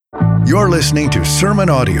You're listening to sermon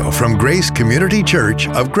audio from Grace Community Church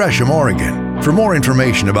of Gresham, Oregon. For more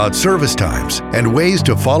information about service times and ways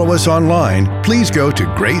to follow us online, please go to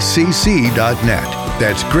gracecc.net.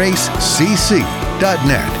 That's gracecc.net.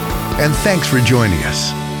 And thanks for joining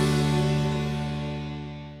us.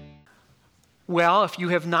 Well, if you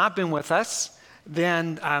have not been with us,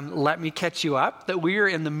 then let me catch you up that we are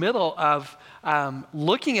in the middle of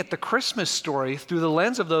looking at the Christmas story through the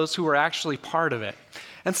lens of those who were actually part of it.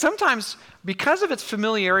 And sometimes, because of its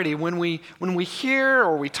familiarity, when we hear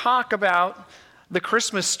or we talk about the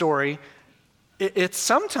Christmas story, it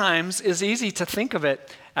sometimes is easy to think of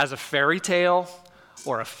it as a fairy tale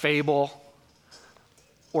or a fable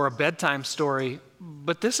or a bedtime story,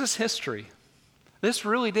 but this is history. This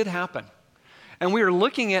really did happen. And we are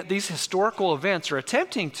looking at these historical events, or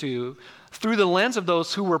attempting to, through the lens of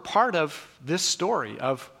those who were part of this story,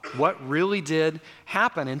 of what really did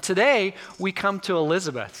happen. And today, we come to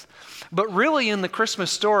Elizabeth. But really in the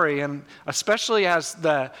Christmas story, and especially as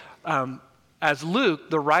Luke,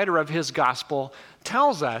 the writer of his gospel,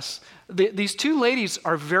 tells us, these two ladies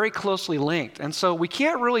are very closely linked. And so we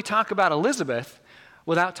can't really talk about Elizabeth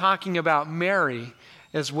without talking about Mary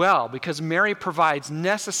as well, because Mary provides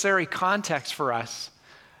necessary context for us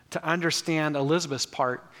to understand Elizabeth's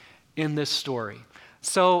part in this story.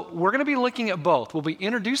 So we're going to be looking at both. We'll be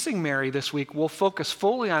introducing Mary this week. We'll focus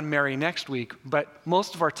fully on Mary next week, but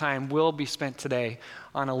most of our time will be spent today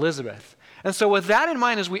on Elizabeth. And so with that in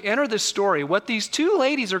mind, as we enter this story, what these two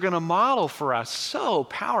ladies are going to model for us so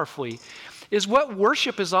powerfully is what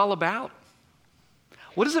worship is all about.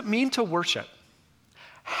 What does it mean to worship?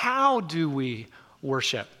 How do we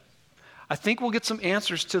worship? I think we'll get some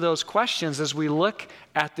answers to those questions as we look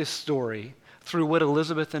at this story through what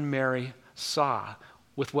Elizabeth and Mary saw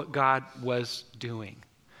with what God was doing.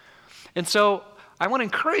 And so I want to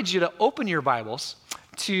encourage you to open your Bibles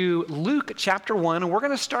to Luke chapter 1, and we're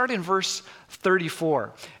going to start in verse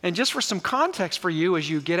 34. And just for some context for you as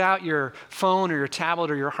you get out your phone or your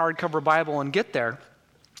tablet or your hardcover Bible and get there,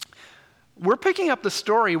 we're picking up the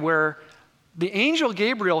story where the angel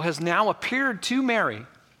Gabriel has now appeared to Mary,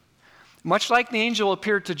 much like the angel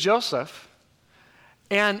appeared to Joseph,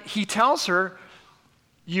 and he tells her,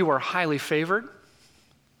 "You are highly favored.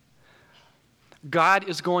 God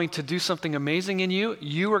is going to do something amazing in you.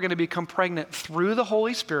 You are going to become pregnant through the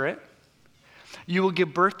Holy Spirit. You will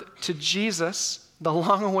give birth to Jesus, the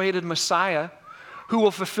long-awaited Messiah, who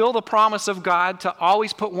will fulfill the promise of God to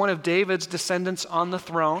always put one of David's descendants on the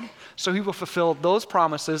throne. So he will fulfill those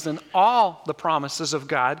promises and all the promises of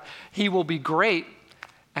God. He will be great,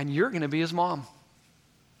 and you're going to be his mom."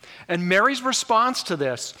 And Mary's response to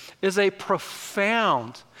this is a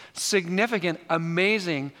profound, significant,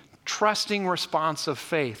 amazing, trusting response of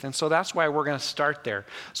faith. And so that's why we're going to start there.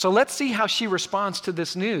 So let's see how she responds to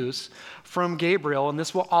this news from Gabriel, and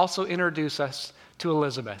this will also introduce us to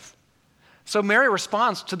Elizabeth. So Mary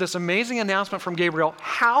responds to this amazing announcement from Gabriel.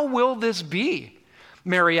 "How will this be?"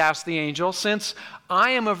 Mary asked the angel, "since I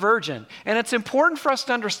am a virgin." And it's important for us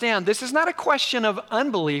to understand this is not a question of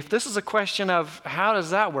unbelief. This is a question of how does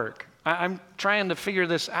that work? I'm trying to figure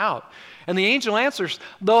this out. And the angel answers,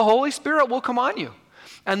 "The Holy Spirit will come on you,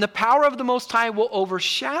 and the power of the Most High will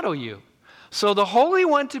overshadow you. So the Holy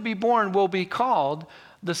One to be born will be called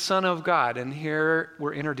the Son of God." And here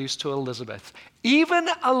we're introduced to Elizabeth. Even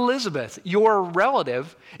Elizabeth, your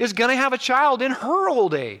relative, is going to have a child in her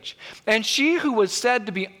old age. And she who was said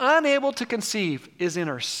to be unable to conceive is in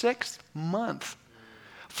her 6th month.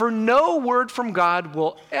 For no word from God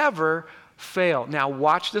will ever fail. Now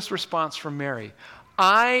watch this response from Mary.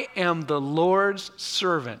 "I am the Lord's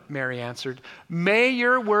servant," Mary answered. "May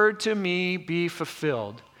your word to me be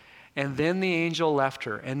fulfilled." And then the angel left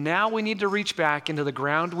her. And now we need to reach back into the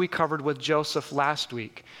ground we covered with Joseph last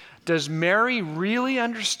week. Does Mary really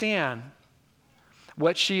understand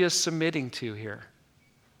what she is submitting to here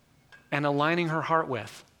and aligning her heart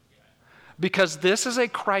with? Because this is a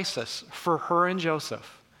crisis for her and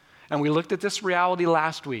Joseph. And we looked at this reality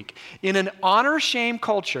last week. In an honor-shame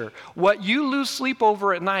culture, what you lose sleep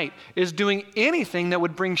over at night is doing anything that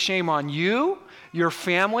would bring shame on you, your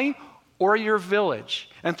family, or your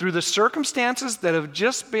village. And through the circumstances that have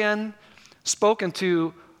just been spoken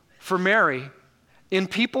to for Mary, in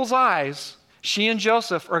people's eyes, she and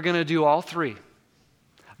Joseph are going to do all three.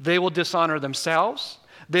 They will dishonor themselves,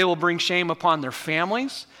 they will bring shame upon their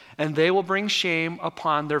families, and they will bring shame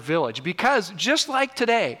upon their village. Because just like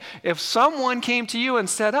today, if someone came to you and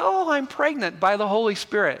said, "Oh, I'm pregnant by the Holy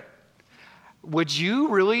Spirit," would you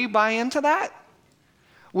really buy into that?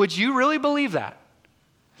 Would you really believe that?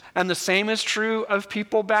 And the same is true of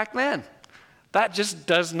people back then. That just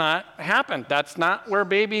does not happen. That's not where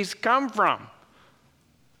babies come from.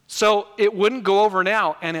 So it wouldn't go over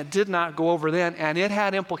now, and it did not go over then, and it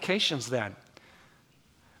had implications then.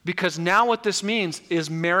 Because now what this means is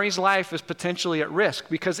Mary's life is potentially at risk.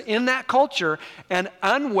 Because in that culture, an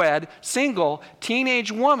unwed, single,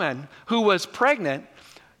 teenage woman who was pregnant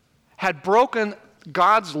had broken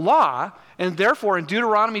God's law, and therefore in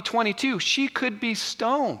Deuteronomy 22, she could be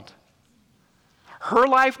stoned. Her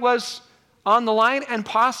life was on the line, and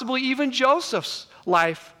possibly even Joseph's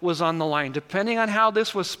life was on the line, depending on how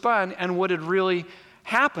this was spun and what had really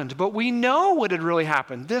happened. But we know what had really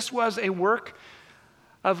happened. This was a work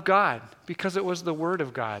of God, because it was the Word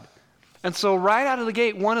of God. And so right out of the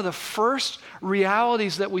gate, one of the first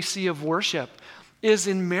realities that we see of worship is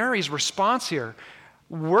in Mary's response here.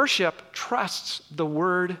 Worship trusts the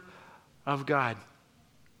Word of God.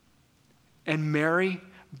 And Mary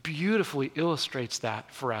beautifully illustrates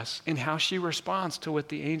that for us in how she responds to what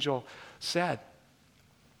the angel said.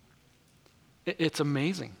 It's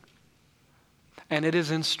amazing. And it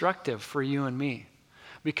is instructive for you and me,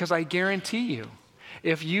 because I guarantee you,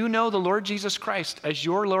 if you know the Lord Jesus Christ as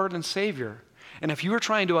your Lord and Savior, and if you are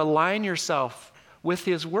trying to align yourself with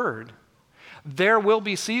His Word, there will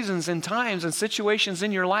be seasons and times and situations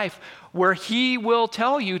in your life where He will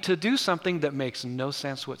tell you to do something that makes no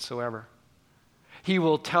sense whatsoever. He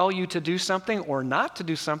will tell you to do something or not to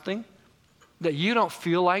do something that you don't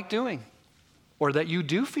feel like doing, or that you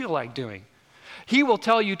do feel like doing. He will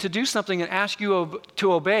tell you to do something and ask you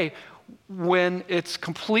to obey when it's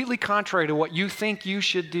completely contrary to what you think you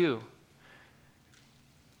should do.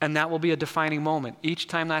 And that will be a defining moment each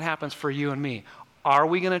time that happens for you and me. Are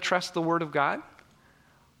we going to trust the Word of God?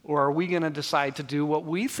 Or are we going to decide to do what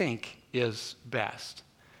we think is best?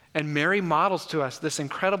 And Mary models to us this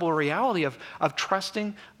incredible reality of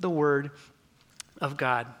trusting the Word of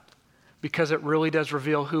God, because it really does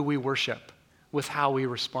reveal who we worship with how we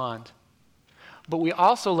respond. But we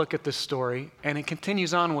also look at this story, and it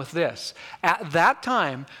continues on with this. At that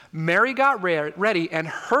time, Mary got ready and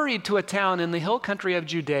hurried to a town in the hill country of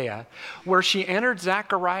Judea, where she entered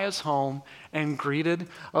Zechariah's home and greeted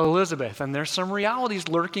Elizabeth. And there's some realities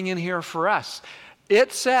lurking in here for us.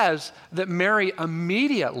 It says that Mary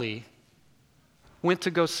immediately went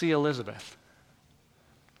to go see Elizabeth.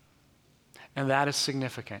 And that is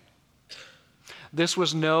significant. This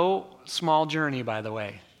was no small journey, by the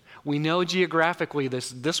way. We know geographically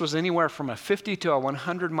this was anywhere from a 50 to a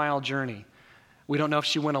 100-mile journey. We don't know if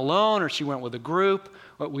she went alone or she went with a group.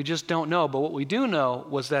 We just don't know. But what we do know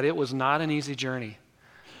was that it was not an easy journey.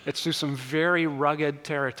 It's through some very rugged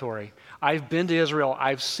territory. I've been to Israel.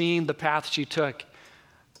 I've seen the path she took.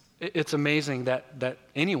 It's amazing that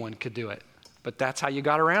anyone could do it. But that's how you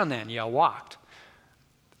got around then. You walked.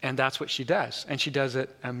 And that's what she does. And she does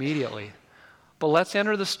it immediately. But let's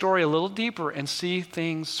enter the story a little deeper and see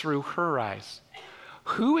things through her eyes.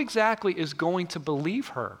 Who exactly is going to believe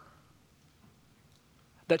her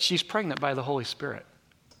that she's pregnant by the Holy Spirit?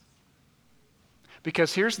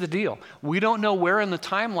 Because here's the deal. We don't know where in the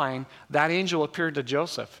timeline that angel appeared to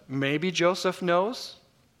Joseph. Maybe Joseph knows,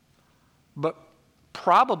 but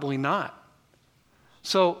probably not.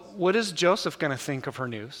 So what is Joseph going to think of her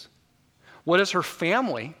news? What is her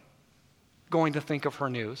family going to think of her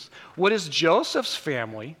news? What is Joseph's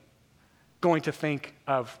family going to think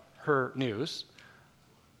of her news?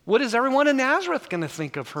 What is everyone in Nazareth going to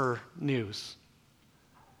think of her news?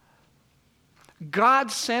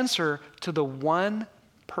 God sends her to the one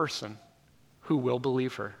person who will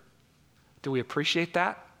believe her. Do we appreciate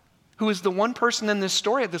that? Who is the one person in this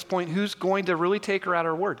story at this point who's going to really take her at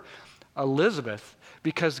her word? Elizabeth,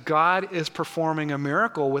 because God is performing a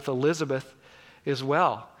miracle with Elizabeth as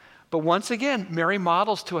well. But once again, Mary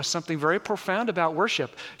models to us something very profound about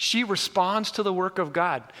worship. She responds to the work of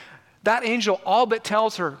God. That angel all but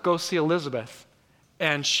tells her, go see Elizabeth.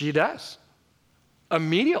 And she does,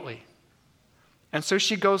 immediately. And so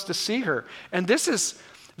she goes to see her. And this is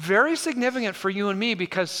very significant for you and me,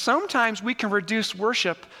 because sometimes we can reduce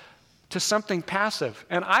worship to something passive.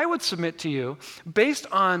 And I would submit to you, based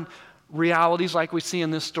on realities like we see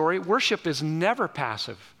in this story, worship is never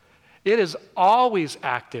passive. It is always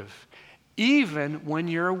active, even when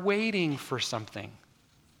you're waiting for something.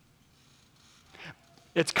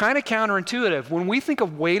 It's kind of counterintuitive. When we think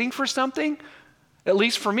of waiting for something, at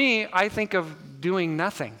least for me, I think of doing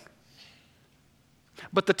nothing.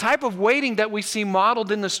 But the type of waiting that we see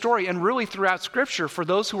modeled in the story and really throughout Scripture for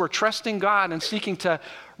those who are trusting God and seeking to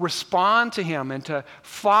respond to Him and to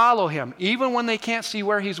follow Him, even when they can't see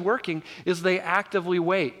where He's working, is they actively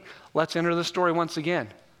wait. Let's enter the story once again.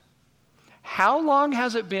 How long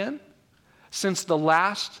has it been since the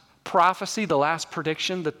last prophecy, the last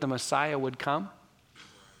prediction that the Messiah would come?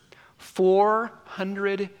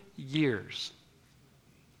 400 years.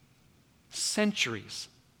 Centuries.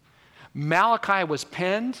 Malachi was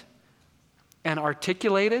penned and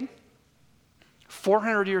articulated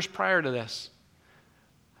 400 years prior to this.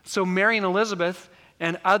 So Mary and Elizabeth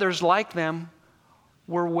and others like them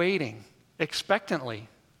were waiting expectantly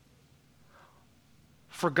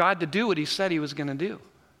for God to do what he said he was going to do.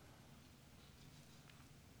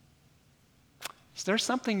 Is there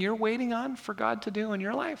something you're waiting on for God to do in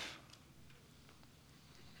your life?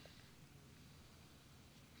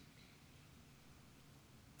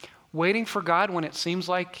 Waiting for God when it seems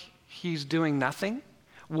like he's doing nothing?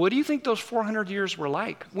 What do you think those 400 years were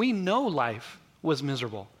like? We know life was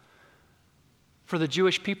miserable for the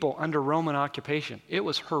Jewish people under Roman occupation. It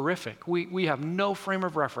was horrific. We have no frame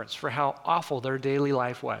of reference for how awful their daily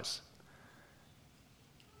life was.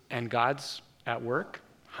 And God's at work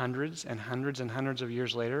hundreds and hundreds and hundreds of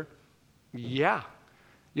years later? Yeah.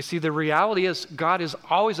 You see, the reality is God is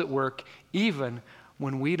always at work, even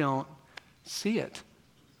when we don't see it.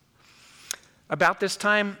 About this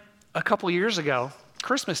time, a couple years ago,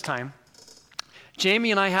 Christmas time,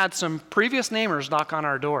 Jamie and I had some previous neighbors knock on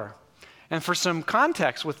our door. And for some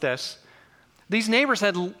context with this, these neighbors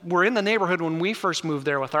were in the neighborhood when we first moved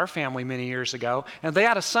there with our family many years ago, and they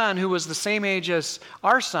had a son who was the same age as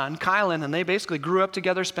our son, Kylan, and they basically grew up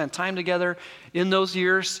together, spent time together. In those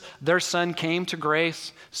years, their son came to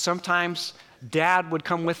Grace. Sometimes Dad would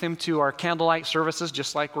come with him to our candlelight services,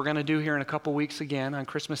 just like we're going to do here in a couple weeks again on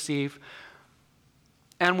Christmas Eve.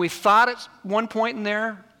 And we thought at one point in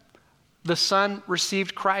there, the son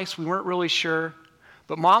received Christ. We weren't really sure.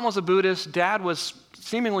 But Mom was a Buddhist. Dad was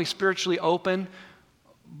seemingly spiritually open.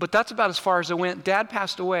 But that's about as far as it went. Dad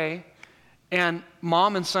passed away, and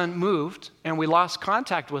Mom and son moved, and we lost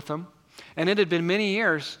contact with them. And it had been many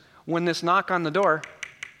years when this knock on the door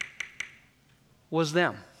was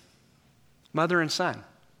them, mother and son.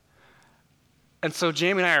 And so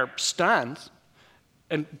Jamie and I are stunned.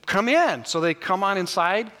 And come in. So they come on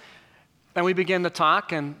inside, and we begin to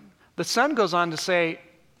talk, and the son goes on to say,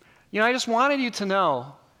 I just wanted you to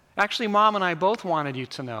know, actually Mom and I both wanted you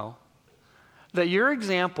to know, that your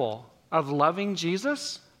example of loving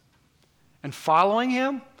Jesus and following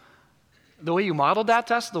him, the way you modeled that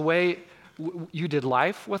to us, the way you did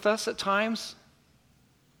life with us at times,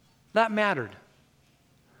 that mattered.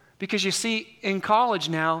 Because you see, in college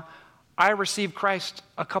now, I received Christ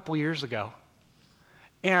a couple years ago.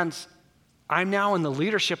 And I'm now in the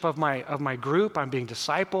leadership of my group. I'm being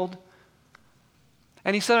discipled.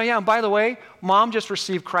 And he said, oh yeah, and by the way, Mom just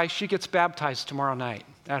received Christ. She gets baptized tomorrow night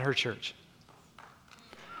at her church.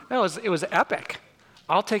 It was epic.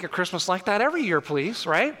 I'll take a Christmas like that every year, please,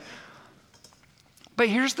 right? But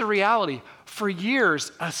here's the reality. For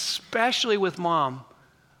years, especially with Mom,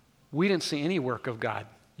 we didn't see any work of God.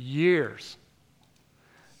 Years.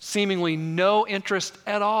 Seemingly no interest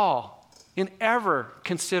at all in ever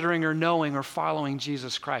considering or knowing or following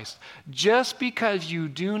Jesus Christ. Just because you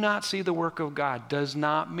do not see the work of God does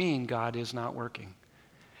not mean God is not working.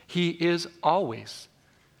 He is always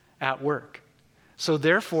at work. So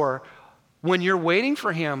therefore, when you're waiting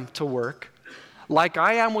for him to work, like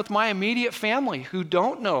I am with my immediate family who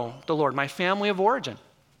don't know the Lord, my family of origin,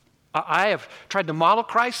 I have tried to model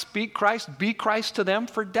Christ, speak Christ, be Christ to them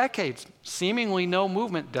for decades. Seemingly no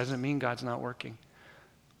movement doesn't mean God's not working.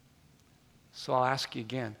 So I'll ask you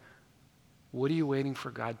again, what are you waiting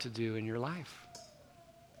for God to do in your life?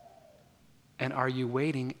 And are you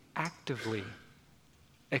waiting actively,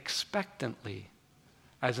 expectantly,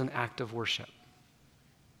 as an act of worship?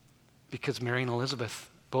 Because Mary and Elizabeth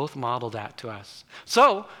both modeled that to us.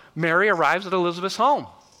 So Mary arrives at Elizabeth's home.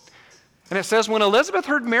 And it says, when Elizabeth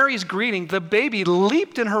heard Mary's greeting, the baby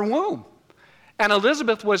leaped in her womb. And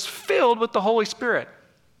Elizabeth was filled with the Holy Spirit.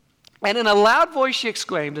 And in a loud voice she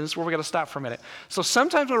exclaimed, and this is where we're going to stop for a minute. So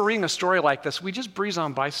sometimes when we're reading a story like this, we just breeze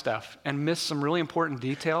on by stuff and miss some really important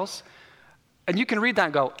details. And you can read that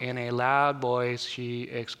and go, in a loud voice she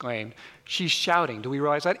exclaimed. She's shouting. Do we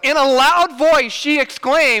realize that? In a loud voice she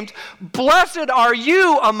exclaimed, blessed are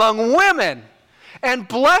you among women, and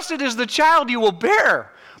blessed is the child you will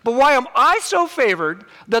bear. But why am I so favored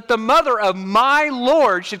that the mother of my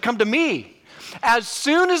Lord should come to me? As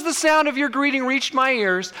soon as the sound of your greeting reached my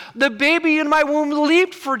ears, the baby in my womb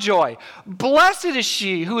leaped for joy. Blessed is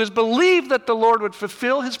she who has believed that the Lord would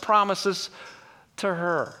fulfill his promises to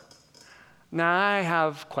her. Now, I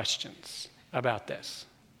have questions about this.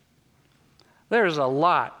 There's a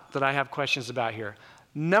lot that I have questions about here.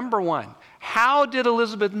 Number one, how did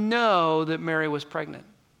Elizabeth know that Mary was pregnant?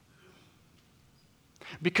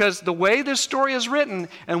 Because the way this story is written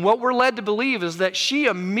and what we're led to believe is that she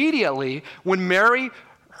immediately, when Mary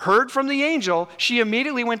heard from the angel, she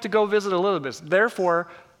immediately went to go visit Elizabeth. Therefore,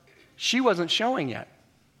 she wasn't showing yet.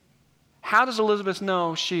 How does Elizabeth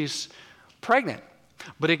know she's pregnant?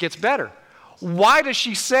 But it gets better. Why does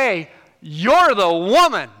she say, "You're the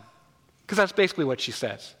woman"? Because that's basically what she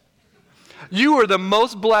says. You are the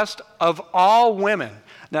most blessed of all women.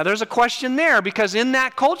 Now, there's a question there, because in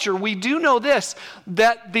that culture, we do know this,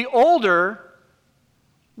 that the older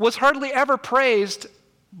was hardly ever praised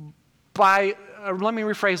by, let me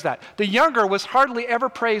rephrase that. The younger was hardly ever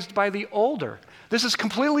praised by the older. This is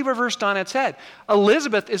completely reversed on its head.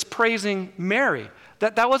 Elizabeth is praising Mary.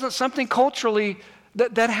 That wasn't something culturally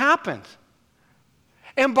that happened.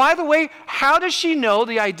 And by the way, how does she know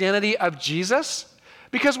the identity of Jesus?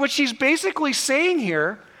 Because what she's basically saying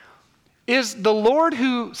here is the Lord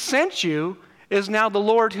who sent you is now the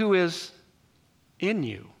Lord who is in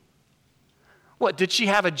you. What, did she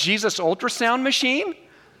have a Jesus ultrasound machine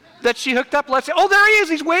that she hooked up? Let's say, oh, there he is,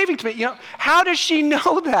 he's waving to me. You know, how does she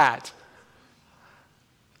know that?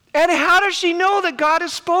 And how does she know that God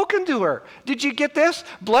has spoken to her? Did you get this?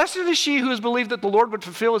 Blessed is she who has believed that the Lord would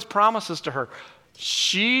fulfill his promises to her.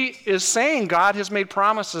 She is saying God has made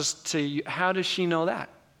promises to you. How does she know that?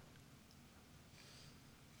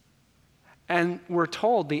 And we're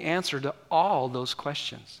told the answer to all those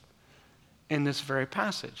questions in this very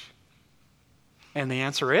passage. And the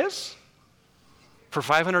answer is, for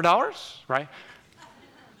 $500, right?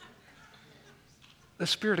 The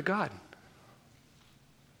Spirit of God.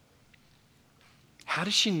 How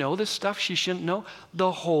does she know this stuff she shouldn't know?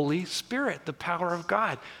 The Holy Spirit, the power of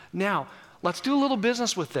God. Now, let's do a little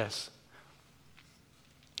business with this.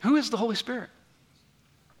 Who is the Holy Spirit?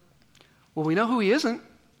 Well, we know who he isn't.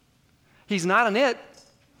 He's not an it.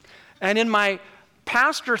 And in my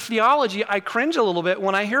pastor theology, I cringe a little bit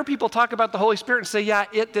when I hear people talk about the Holy Spirit and say, yeah,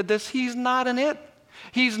 it did this. He's not an it.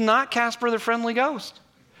 He's not Casper the Friendly Ghost.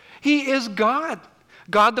 He is God.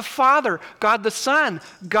 God the Father, God the Son,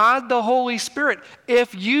 God the Holy Spirit.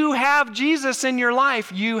 If you have Jesus in your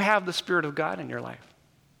life, you have the Spirit of God in your life.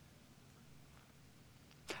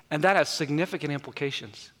 And that has significant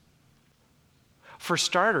implications. For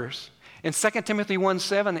starters, in 2 Timothy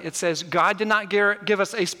 1:7, it says, God did not give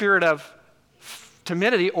us a spirit of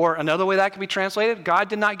timidity, or another way that can be translated, God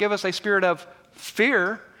did not give us a spirit of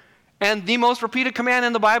fear. And the most repeated command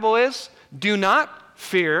in the Bible is, do not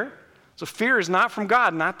fear. So fear is not from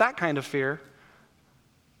God, not that kind of fear.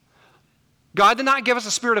 God did not give us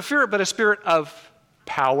a spirit of fear, but a spirit of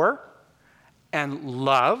power and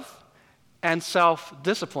love and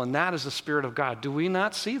self-discipline. That is the Spirit of God. Do we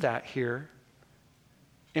not see that here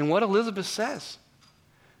in what Elizabeth says?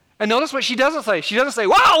 And notice what she doesn't say. She doesn't say,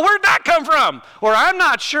 "Wow, where'd that come from?" Or, "I'm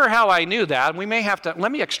not sure how I knew that. We may have to,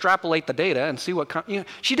 let me extrapolate the data and see what comes." You know,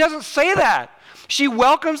 she doesn't say that. She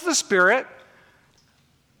welcomes the Spirit,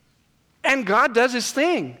 and God does his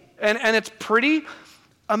thing. And it's pretty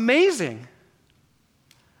amazing.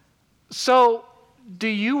 So, do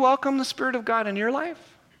you welcome the Spirit of God in your life?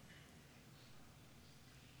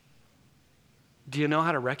 Do you know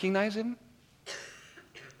how to recognize him?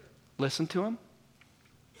 Listen to him?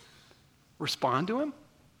 Respond to him?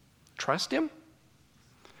 Trust him?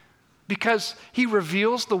 Because he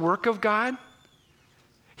reveals the work of God.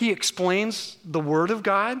 He explains the Word of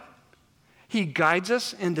God. He guides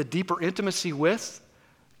us into deeper intimacy with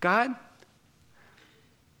God.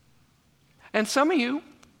 And some of you,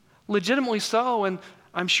 legitimately so, and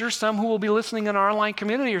I'm sure some who will be listening in our online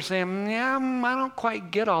community are saying, yeah, I don't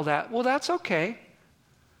quite get all that. Well, that's okay.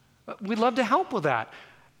 We'd love to help with that.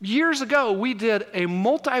 Years ago, we did a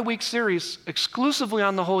multi-week series exclusively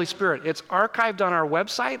on the Holy Spirit. It's archived on our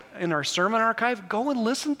website, in our sermon archive. Go and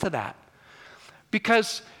listen to that.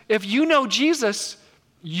 Because if you know Jesus,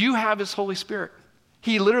 you have his Holy Spirit.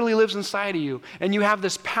 He literally lives inside of you. And you have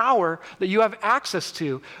this power that you have access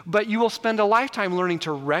to. But you will spend a lifetime learning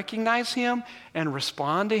to recognize him and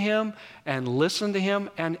respond to him and listen to him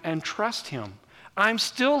and trust him. I'm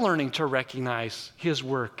still learning to recognize his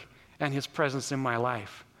work and his presence in my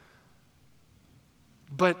life.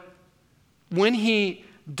 But when he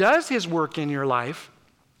does his work in your life,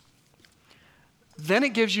 then it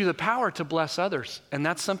gives you the power to bless others. And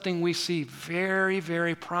that's something we see very,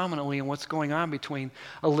 very prominently in what's going on between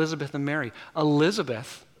Elizabeth and Mary.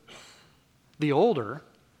 Elizabeth, the older,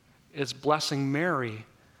 is blessing Mary,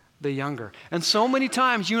 the younger. And so many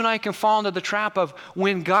times you and I can fall into the trap of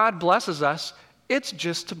when God blesses us, it's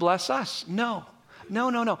just to bless us. No.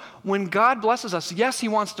 When God blesses us, yes, he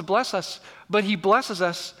wants to bless us, but he blesses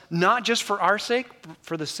us not just for our sake, but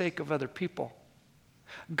for the sake of other people.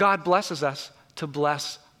 God blesses us to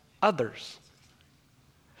bless others.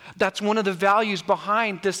 That's one of the values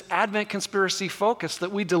behind this Advent conspiracy focus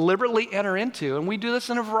that we deliberately enter into. And we do this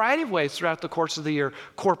in a variety of ways throughout the course of the year,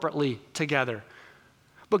 corporately together.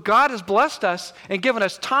 But God has blessed us and given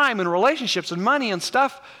us time and relationships and money and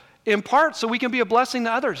stuff in part so we can be a blessing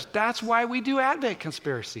to others. That's why we do Advent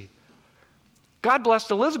conspiracy. God blessed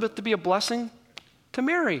Elizabeth to be a blessing to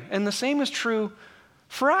Mary. And the same is true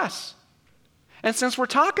for us. And since we're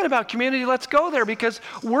talking about community, let's go there, because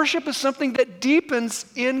worship is something that deepens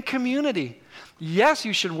in community. Yes,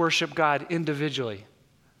 you should worship God individually,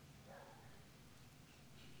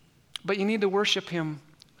 but you need to worship Him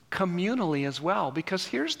communally as well, because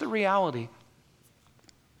here's the reality.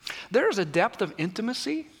 There is a depth of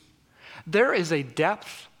intimacy. There is a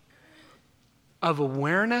depth of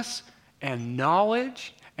awareness and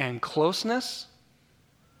knowledge and closeness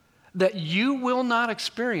that you will not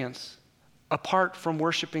experience apart from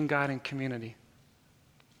worshiping God in community.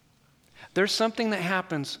 There's something that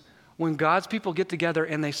happens when God's people get together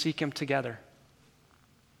and they seek Him together.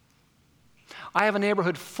 I have a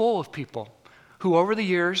neighborhood full of people who over the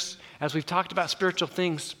years, as we've talked about spiritual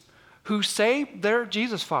things, who say they're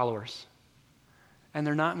Jesus followers and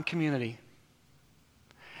they're not in community.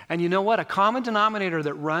 And you know what? A common denominator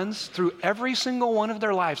that runs through every single one of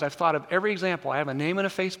their lives, I've thought of every example. I have a name and a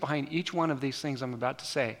face behind each one of these things I'm about to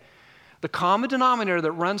say. The common denominator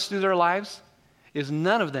that runs through their lives is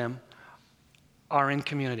none of them are in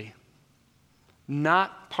community.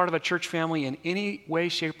 Not part of a church family in any way,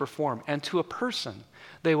 shape, or form. And to a person,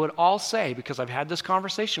 they would all say, because I've had this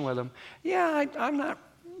conversation with them, I'm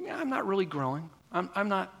not really growing.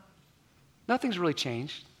 Nothing's really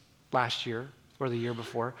changed last year or the year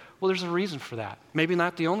before. Well, there's a reason for that. Maybe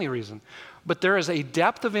not the only reason. But there is a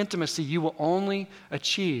depth of intimacy you will only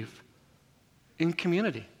achieve in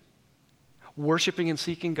community, worshiping and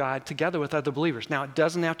seeking God together with other believers. Now, it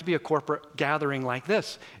doesn't have to be a corporate gathering like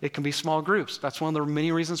this. It can be small groups. That's one of the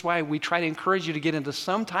many reasons why we try to encourage you to get into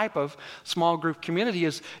some type of small group community,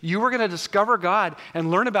 is you are going to discover God and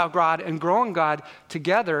learn about God and grow in God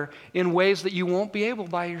together in ways that you won't be able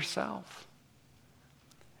by yourself.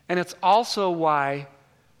 And it's also why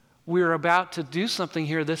we're about to do something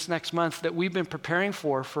here this next month that we've been preparing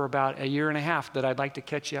for about a year and a half that I'd like to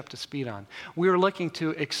catch you up to speed on. We are looking to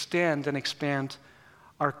extend and expand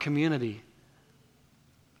our community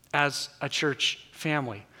as a church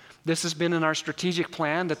family. This has been in our strategic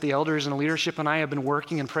plan that the elders and leadership and I have been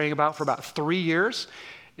working and praying about for about 3 years.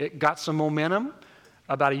 It got some momentum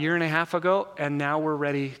about a year and a half ago, and now we're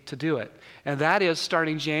ready to do it. And that is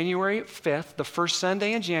starting January 5th, the first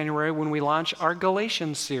Sunday in January, when we launch our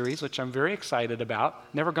Galatians series, which I'm very excited about.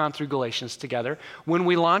 Never gone through Galatians together. When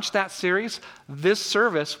we launch that series, this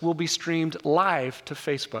service will be streamed live to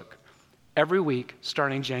Facebook every week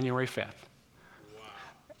starting January 5th. Wow.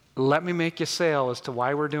 Let me make you sale as to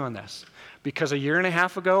why we're doing this. Because a year and a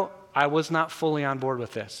half ago, I was not fully on board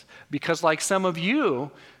with this. Because like some of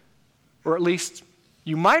you, or at least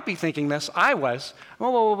you might be thinking this, I was.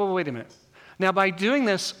 Whoa, wait a minute. Now, by doing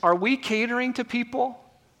this, are we catering to people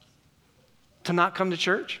to not come to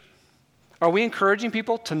church? Are we encouraging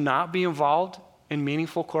people to not be involved in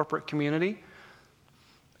meaningful corporate community?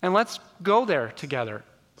 And let's go there together.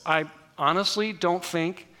 I honestly don't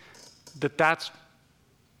think that that's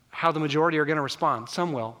how the majority are going to respond.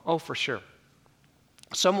 Some will. Oh, for sure.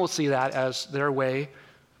 Some will see that as their way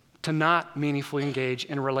to not meaningfully engage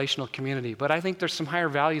in a relational community. But I think there's some higher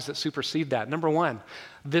values that supersede that. Number one,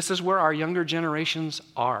 this is where our younger generations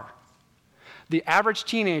are. The average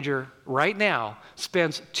teenager right now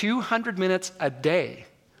spends 200 minutes a day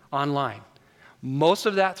online. Most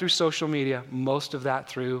of that through social media, most of that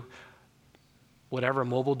through whatever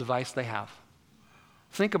mobile device they have.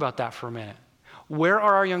 Think about that for a minute. Where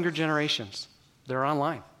are our younger generations? They're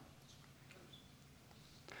online.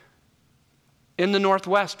 In the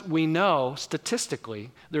Northwest, we know statistically,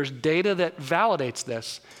 there's data that validates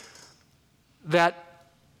this, that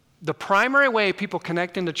the primary way people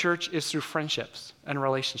connect into church is through friendships and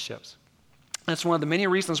relationships. That's one of the many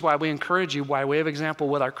reasons why we encourage you, by way of example,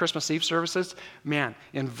 with our Christmas Eve services,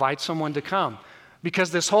 invite someone to come.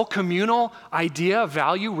 Because this whole communal idea,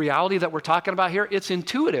 value, reality that we're talking about here, it's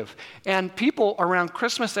intuitive. And people around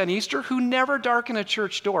Christmas and Easter who never darken a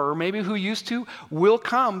church door, or maybe who used to, will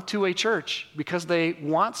come to a church because they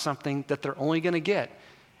want something that they're only going to get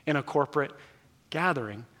in a corporate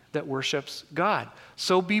gathering that worships God.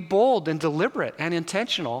 So be bold and deliberate and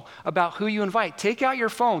intentional about who you invite. Take out your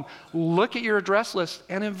phone, look at your address list,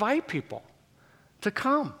 and invite people to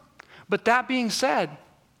come. But that being said,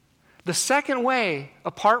 the second way,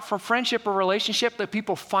 apart from friendship or relationship, that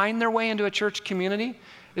people find their way into a church community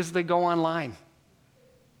is they go online.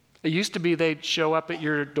 It used to be they'd show up at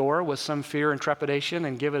your door with some fear and trepidation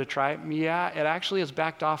and give it a try. Yeah, it actually has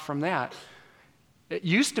backed off from that. It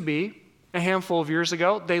used to be, a handful of years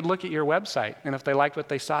ago, they'd look at your website, and if they liked what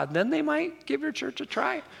they saw, then they might give your church a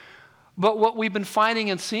try. But what we've been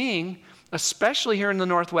finding and seeing, especially here in the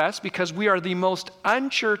Northwest, because we are the most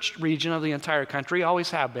unchurched region of the entire country,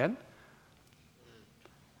 always have been,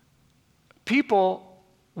 people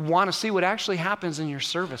want to see what actually happens in your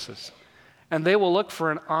services. And they will look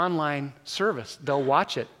for an online service. They'll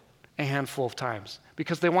watch it a handful of times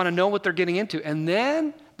because they want to know what they're getting into. And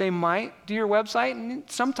then they might do your website, and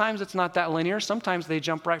sometimes it's not that linear. Sometimes they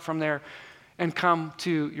jump right from there and come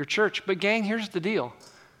to your church. But gang, here's the deal.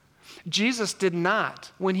 Jesus did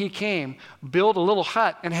not, when he came, build a little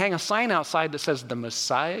hut and hang a sign outside that says, "The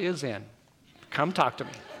Messiah is in. Come talk to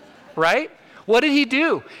me." Right? What did he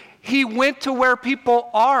do? He went to where people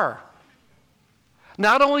are.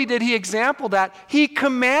 Not only did he example that, he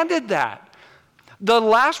commanded that. The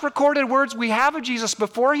last recorded words we have of Jesus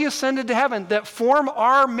before he ascended to heaven that form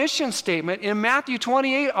our mission statement in Matthew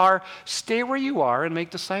 28 are, "Stay where you are and make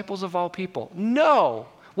disciples of all people." No.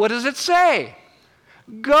 What does it say?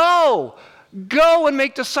 Go. Go and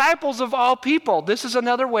make disciples of all people. This is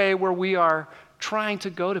another way where we are trying to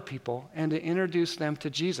go to people and to introduce them to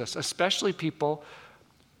Jesus, especially people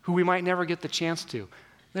who we might never get the chance to.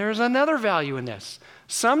 There's another value in this.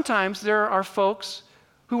 Sometimes there are folks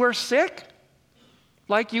who are sick,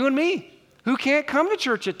 like you and me, who can't come to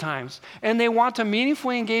church at times, and they want to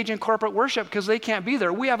meaningfully engage in corporate worship because they can't be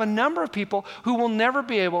there. We have a number of people who will never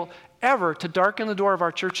be able ever to darken the door of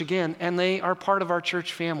our church again, and they are part of our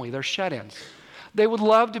church family. They're shut-ins. They would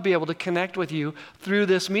love to be able to connect with you through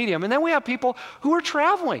this medium. And then we have people who are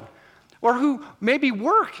traveling or who maybe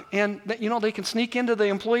work, and they can sneak into the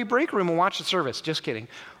employee break room and watch the service. Just kidding.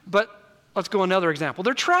 But let's go another example.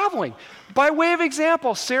 They're traveling. By way of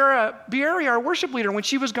example, Sarah Bieri, our worship leader, when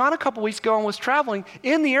she was gone a couple weeks ago and was traveling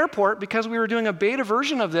in the airport because we were doing a beta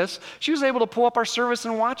version of this, she was able to pull up our service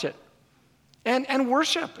and watch it and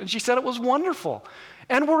worship. And she said it was wonderful.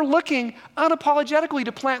 And we're looking unapologetically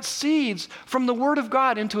to plant seeds from the Word of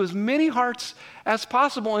God into as many hearts as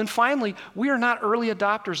possible. And finally, we are not early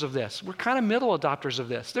adopters of this. We're kind of middle adopters of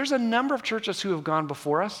this. There's a number of churches who have gone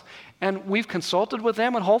before us, and we've consulted with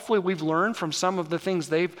them, and hopefully we've learned from some of the things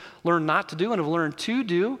they've learned not to do and have learned to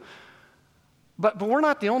do. But we're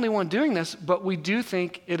not the only one doing this, but we do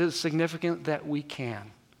think it is significant that we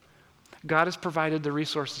can. God has provided the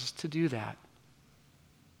resources to do that.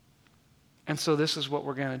 And so this is what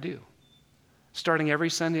we're going to do. Starting every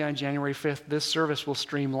Sunday on January 5th, this service will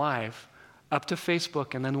stream live up to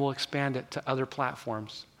Facebook, and then we'll expand it to other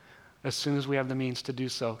platforms as soon as we have the means to do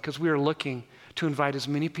so, because we are looking to invite as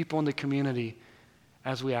many people in the community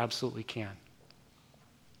as we absolutely can.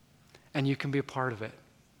 And you can be a part of it.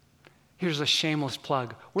 Here's a shameless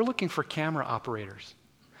plug. We're looking for camera operators.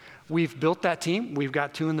 We've built that team. We've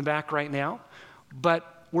got 2 in the back right now,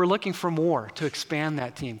 but we're looking for more to expand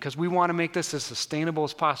that team because we want to make this as sustainable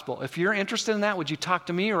as possible. If you're interested in that, would you talk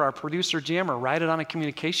to me or our producer, Jim, or write it on a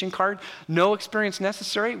communication card? No experience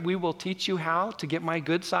necessary. We will teach you how to get my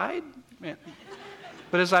good side.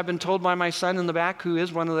 But as I've been told by my son in the back, who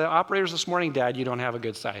is one of the operators this morning, "Dad, you don't have a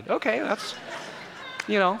good side." Okay, that's,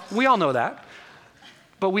 we all know that.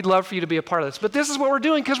 But we'd love for you to be a part of this. But this is what we're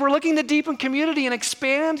doing because we're looking to deepen community and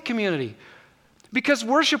expand community. Because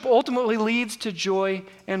worship ultimately leads to joy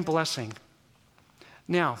and blessing.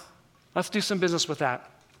 Now, let's do some business with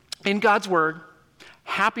that. In God's Word,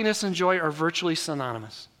 happiness and joy are virtually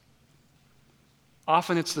synonymous.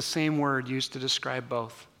 Often it's the same word used to describe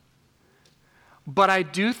both. But I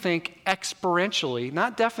do think experientially,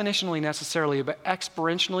 not definitionally necessarily, but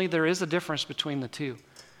experientially, there is a difference between the two.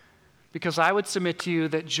 Because I would submit to you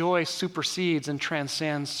that joy supersedes and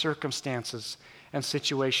transcends circumstances and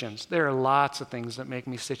situations. There are lots of things that make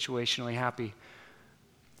me situationally happy.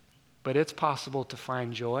 But it's possible to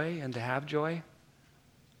find joy and to have joy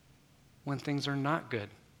when things are not good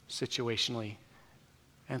situationally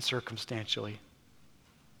and circumstantially.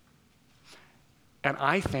 And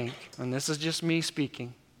I think, and this is just me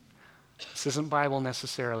speaking, this isn't Bible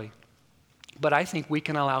necessarily, but I think we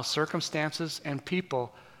can allow circumstances and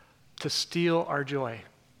people to steal our joy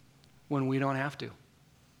when we don't have to.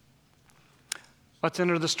 Let's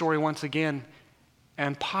enter the story once again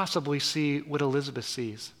and possibly see what Elizabeth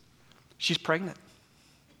sees. She's pregnant.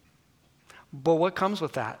 But what comes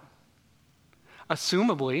with that?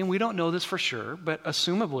 Assumably, and we don't know this for sure, but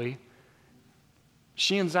assumably,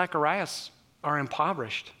 she and Zacharias are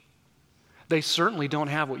impoverished. They certainly don't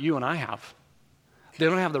have what you and I have. They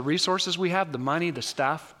don't have the resources we have, the money, the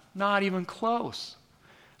stuff, not even close.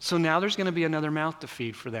 So now there's going to be another mouth to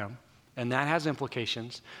feed for them, and that has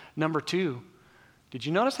implications. Number 2, did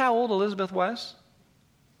you notice how old Elizabeth was?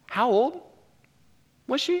 How old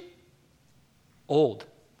was she? Old.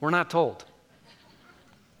 We're not told.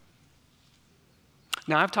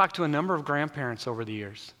 Now, I've talked to a number of grandparents over the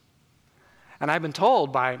years, and I've been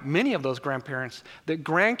told by many of those grandparents that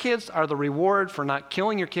grandkids are the reward for not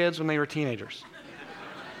killing your kids when they were teenagers.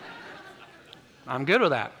 I'm good with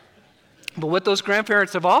that. But what those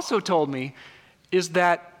grandparents have also told me is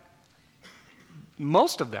that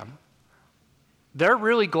most of them, they're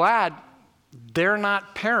really glad they're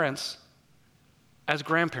not parents as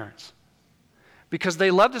grandparents, because they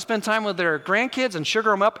love to spend time with their grandkids and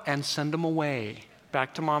sugar them up and send them away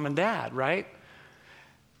back to mom and dad, right?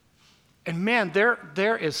 And man,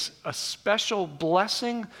 there is a special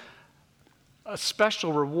blessing, a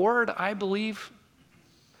special reward, I believe,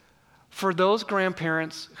 for those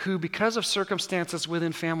grandparents who, because of circumstances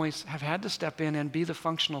within families, have had to step in and be the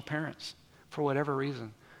functional parents for whatever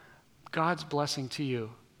reason. God's blessing to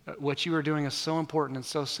you. What you are doing is so important and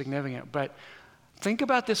so significant. But think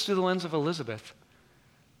about this through the lens of Elizabeth.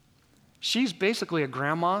 She's basically a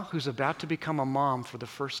grandma who's about to become a mom for the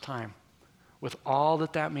first time, with all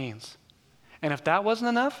that that means. And if that wasn't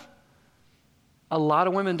enough, a lot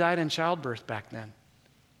of women died in childbirth back then.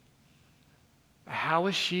 How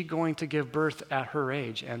is she going to give birth at her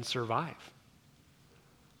age and survive?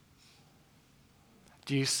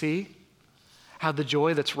 Do you see how the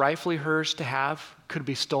joy that's rightfully hers to have could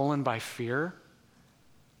be stolen by fear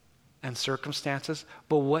and circumstances?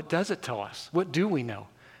 But what does it tell us? What do we know?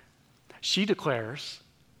 She declares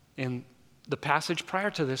in the passage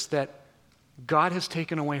prior to this that God has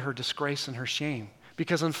taken away her disgrace and her shame.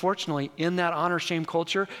 Because unfortunately, in that honor-shame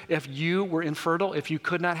culture, if you were infertile, if you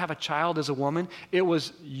could not have a child as a woman, it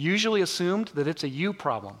was usually assumed that it's a you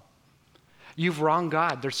problem. You've wronged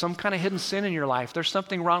God. There's some kind of hidden sin in your life. There's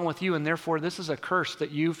something wrong with you, and therefore this is a curse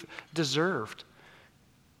that you've deserved.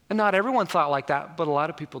 And not everyone thought like that, but a lot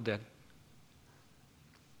of people did.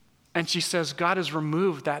 And she says God has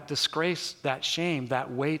removed that disgrace, that shame, that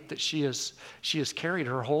weight that she has carried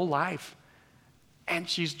her whole life. And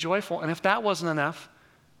she's joyful. And if that wasn't enough,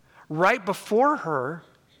 right before her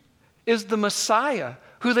is the Messiah,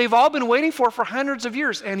 who they've all been waiting for hundreds of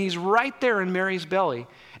years, and he's right there in Mary's belly.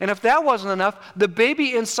 And if that wasn't enough, the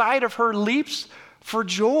baby inside of her leaps for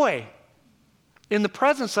joy in the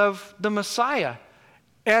presence of the Messiah.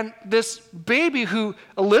 And this baby who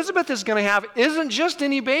Elizabeth is going to have isn't just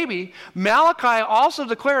any baby. Malachi also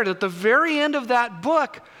declared at the very end of that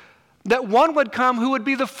book that one would come who would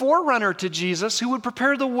be the forerunner to Jesus, who would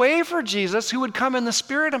prepare the way for Jesus, who would come in the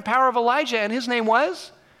spirit and power of Elijah, and his name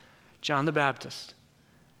was John the Baptist.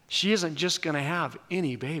 She isn't just going to have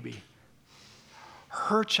any baby.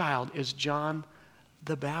 Her child is John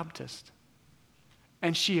the Baptist.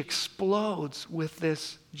 And she explodes with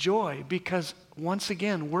this joy because, once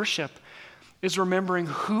again, worship is remembering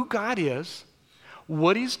who God is,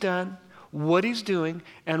 what he's done, what he's doing,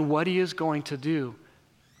 and what he is going to do.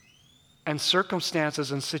 And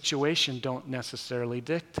circumstances and situation don't necessarily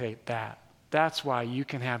dictate that. That's why you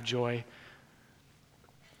can have joy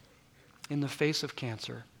in the face of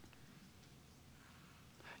cancer.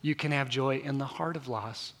 You can have joy in the heart of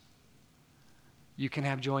loss. You can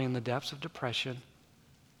have joy in the depths of depression.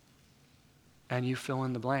 And you fill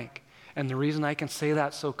in the blank. And the reason I can say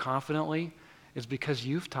that so confidently is because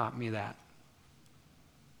you've taught me that.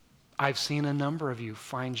 I've seen a number of you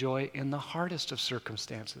find joy in the hardest of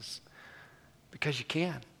circumstances. Because you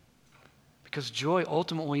can. Because joy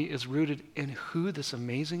ultimately is rooted in who this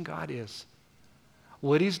amazing God is.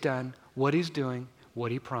 What he's done, what he's doing,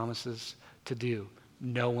 what he promises to do.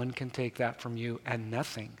 No one can take that from you, and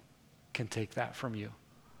nothing can take that from you.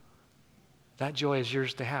 That joy is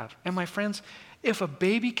yours to have. And my friends, if a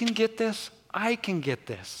baby can get this, I can get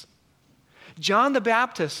this. John the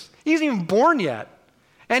Baptist, he isn't even born yet.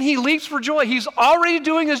 And he leaps for joy. He's already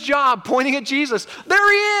doing his job, pointing at Jesus.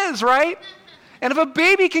 There he is, right? And if a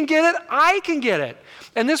baby can get it, I can get it.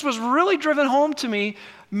 And this was really driven home to me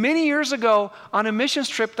many years ago on a missions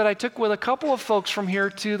trip that I took with a couple of folks from here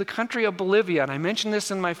to the country of Bolivia. And I mentioned this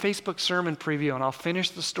in my Facebook sermon preview, and I'll finish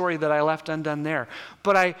the story that I left undone there.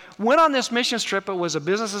 But I went on this missions trip. It was a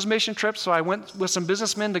business mission trip, so I went with some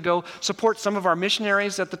businessmen to go support some of our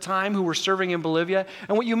missionaries at the time who were serving in Bolivia.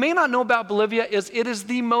 And what you may not know about Bolivia is it is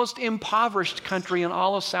the most impoverished country in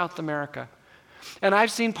all of South America. And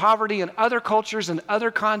I've seen poverty in other cultures and other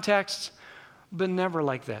contexts, but never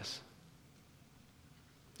like this.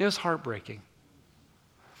 It was heartbreaking.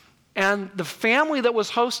 And the family that was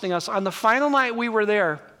hosting us on the final night we were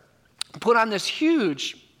there put on this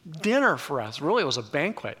huge dinner for us. Really, it was a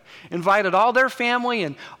banquet. Invited all their family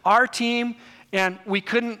and our team, and we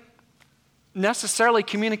couldn't necessarily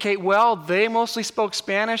communicate well. They mostly spoke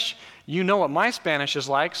Spanish. You know what my Spanish is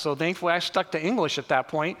like, so thankfully I stuck to English at that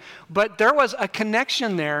point. But there was a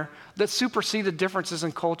connection there that superseded differences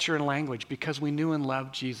in culture and language because we knew and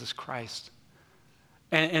loved Jesus Christ.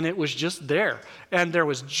 And it was just there. And there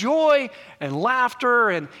was joy and laughter,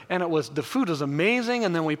 and the food was amazing,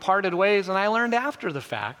 and then we parted ways, and I learned after the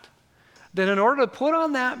fact that in order to put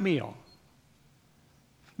on that meal,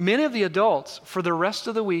 many of the adults for the rest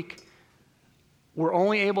of the week were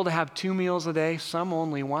only able to have 2 meals a day, some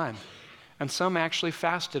only 1. And some actually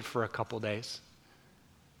fasted for a couple days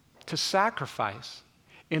to sacrifice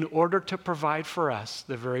in order to provide for us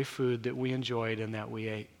the very food that we enjoyed and that we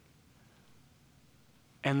ate.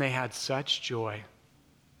 And they had such joy.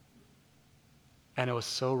 And it was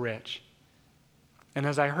so rich. And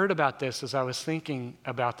as I heard about this, as I was thinking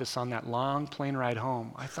about this on that long plane ride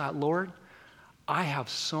home, I thought, Lord, I have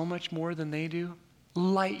so much more than they do,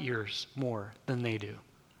 light years more than they do.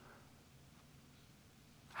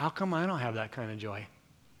 How come I don't have that kind of joy?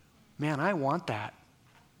 Man, I want that.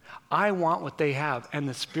 I want what they have. And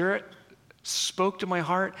the Spirit spoke to my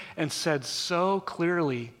heart and said so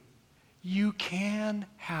clearly, you can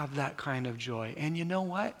have that kind of joy. And you know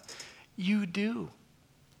what? You do.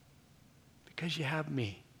 Because you have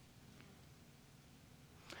me.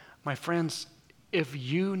 My friends, if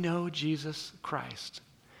you know Jesus Christ,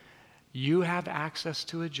 you have access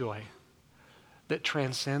to a joy that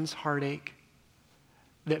transcends heartache,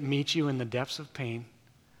 that meets you in the depths of pain,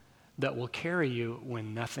 that will carry you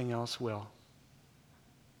when nothing else will.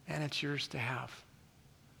 And it's yours to have.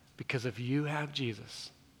 Because if you have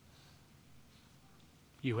Jesus,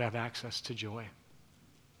 you have access to joy.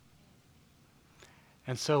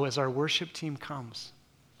 And so as our worship team comes,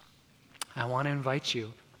 I want to invite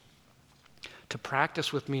you to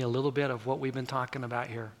practice with me a little bit of what we've been talking about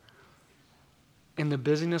here. In the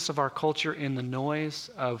busyness of our culture, in the noise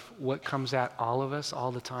of what comes at all of us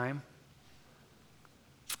all the time,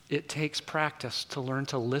 it takes practice to learn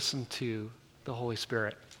to listen to the Holy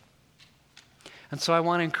Spirit. And so I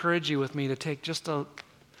want to encourage you with me to take just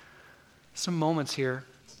some moments here,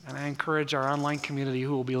 and I encourage our online community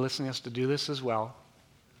who will be listening to us to do this as well.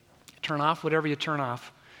 Turn off whatever you turn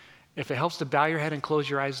off. If it helps to bow your head and close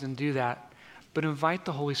your eyes, then do that. But invite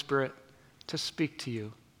the Holy Spirit to speak to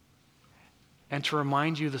you and to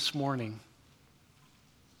remind you this morning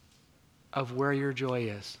of where your joy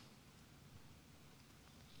is.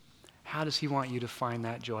 How does he want you to find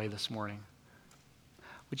that joy this morning?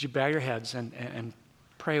 Would you bow your heads and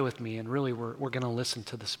pray with me? And really, we're going to listen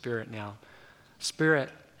to the Spirit now. Spirit,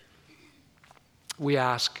 we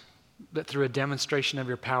ask that through a demonstration of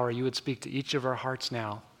your power, you would speak to each of our hearts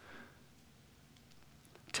now.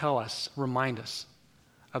 Tell us, remind us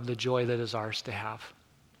of the joy that is ours to have.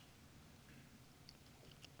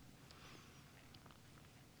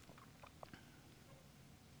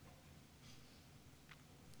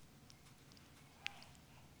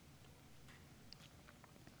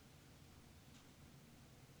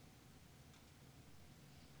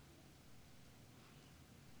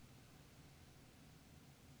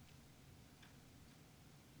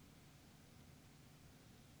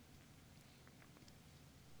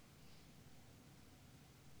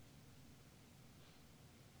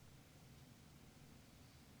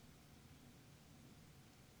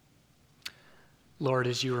 Lord,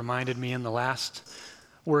 as you reminded me in the last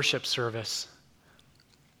worship service,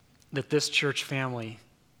 that this church family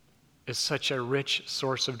is such a rich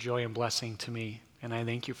source of joy and blessing to me, and I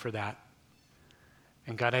thank you for that.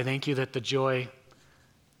 And God, I thank you that the joy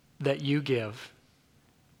that you give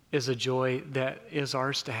is a joy that is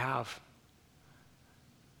ours to have.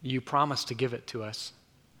 You promised to give it to us.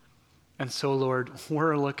 And so, Lord,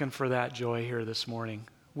 we're looking for that joy here this morning.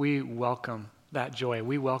 We welcome that joy.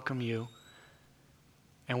 We welcome you.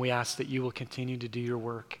 And we ask that you will continue to do your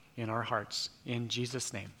work in our hearts. In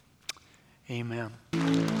Jesus' name, amen.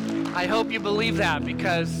 I hope you believe that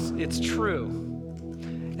because it's true.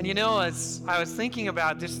 And you know, as I was thinking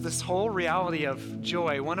about this whole reality of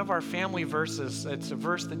joy, one of our family verses, it's a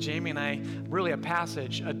verse that Jamie and I, really a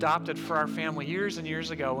passage, adopted for our family years and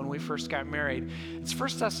years ago when we first got married. It's 1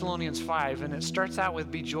 Thessalonians 5, and it starts out with,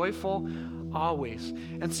 be joyful always.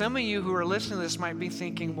 And some of you who are listening to this might be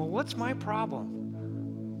thinking, well, what's my problem?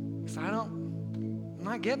 Because I'm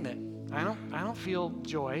not getting it. I don't feel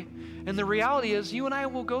joy. And the reality is you and I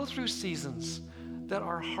will go through seasons that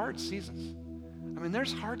are hard seasons. I mean,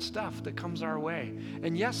 there's hard stuff that comes our way.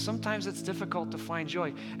 And yes, sometimes it's difficult to find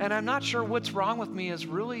joy. And I'm not sure what's wrong with me is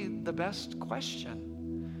really the best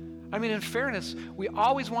question. I mean, in fairness, we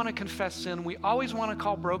always want to confess sin. We always want to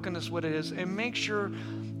call brokenness what it is and make sure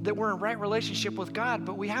that we're in right relationship with God.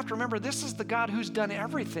 But we have to remember this is the God who's done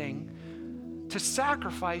everything to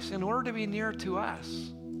sacrifice in order to be near to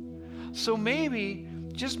us. So maybe,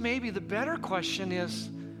 just maybe, the better question is,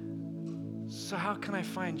 so how can I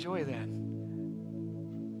find joy then?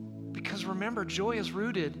 Because remember, joy is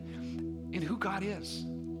rooted in who God is,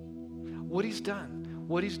 what He's done,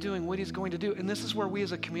 what He's doing, what He's going to do. And this is where we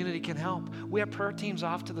as a community can help. We have prayer teams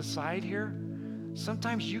off to the side here.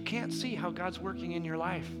 Sometimes you can't see how God's working in your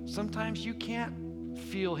life. Sometimes you can't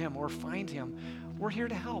feel Him or find Him. We're here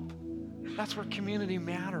to help. That's where community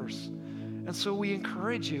matters. And so we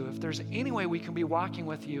encourage you, if there's any way we can be walking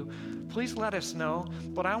with you, please let us know.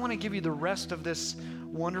 But I want to give you the rest of this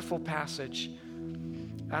wonderful passage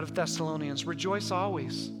out of Thessalonians. Rejoice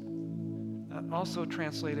always. Also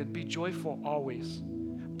translated, be joyful always.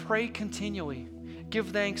 Pray continually. Give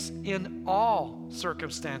thanks in all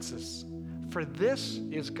circumstances. For this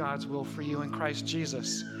is God's will for you in Christ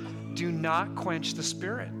Jesus. Do not quench the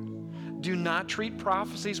Spirit. Do not treat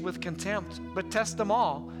prophecies with contempt, but test them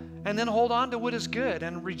all, and then hold on to what is good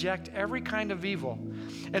and reject every kind of evil.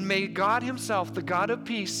 And may God Himself, the God of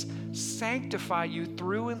peace, sanctify you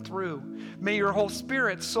through and through. May your whole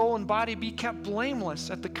spirit, soul, and body be kept blameless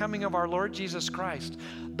at the coming of our Lord Jesus Christ.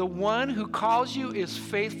 The one who calls you is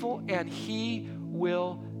faithful, and He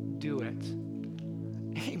will do it.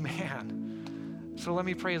 Amen. So let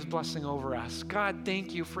me pray His blessing over us. God,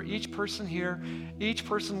 thank you for each person here, each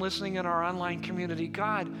person listening in our online community.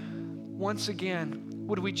 God, once again,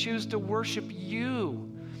 would we choose to worship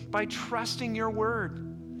you by trusting your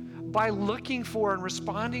word, by looking for and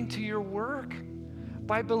responding to your work,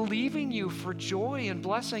 by believing you for joy and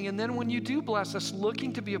blessing, and then when you do bless us,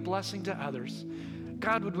 looking to be a blessing to others.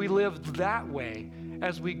 God, would we live that way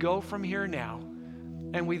as we go from here now?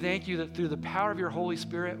 And we thank you that through the power of your Holy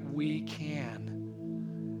Spirit, we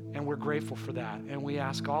can. And we're grateful for that. And we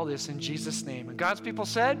ask all this in Jesus' name. And God's people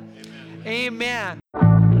said, Amen.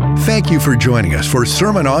 Thank you for joining us for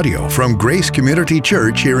sermon audio from Grace Community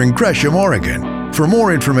Church here in Gresham, Oregon. For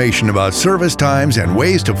more information about service times and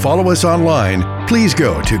ways to follow us online, please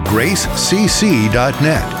go to gracecc.net.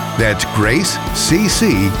 That's gracecc.net.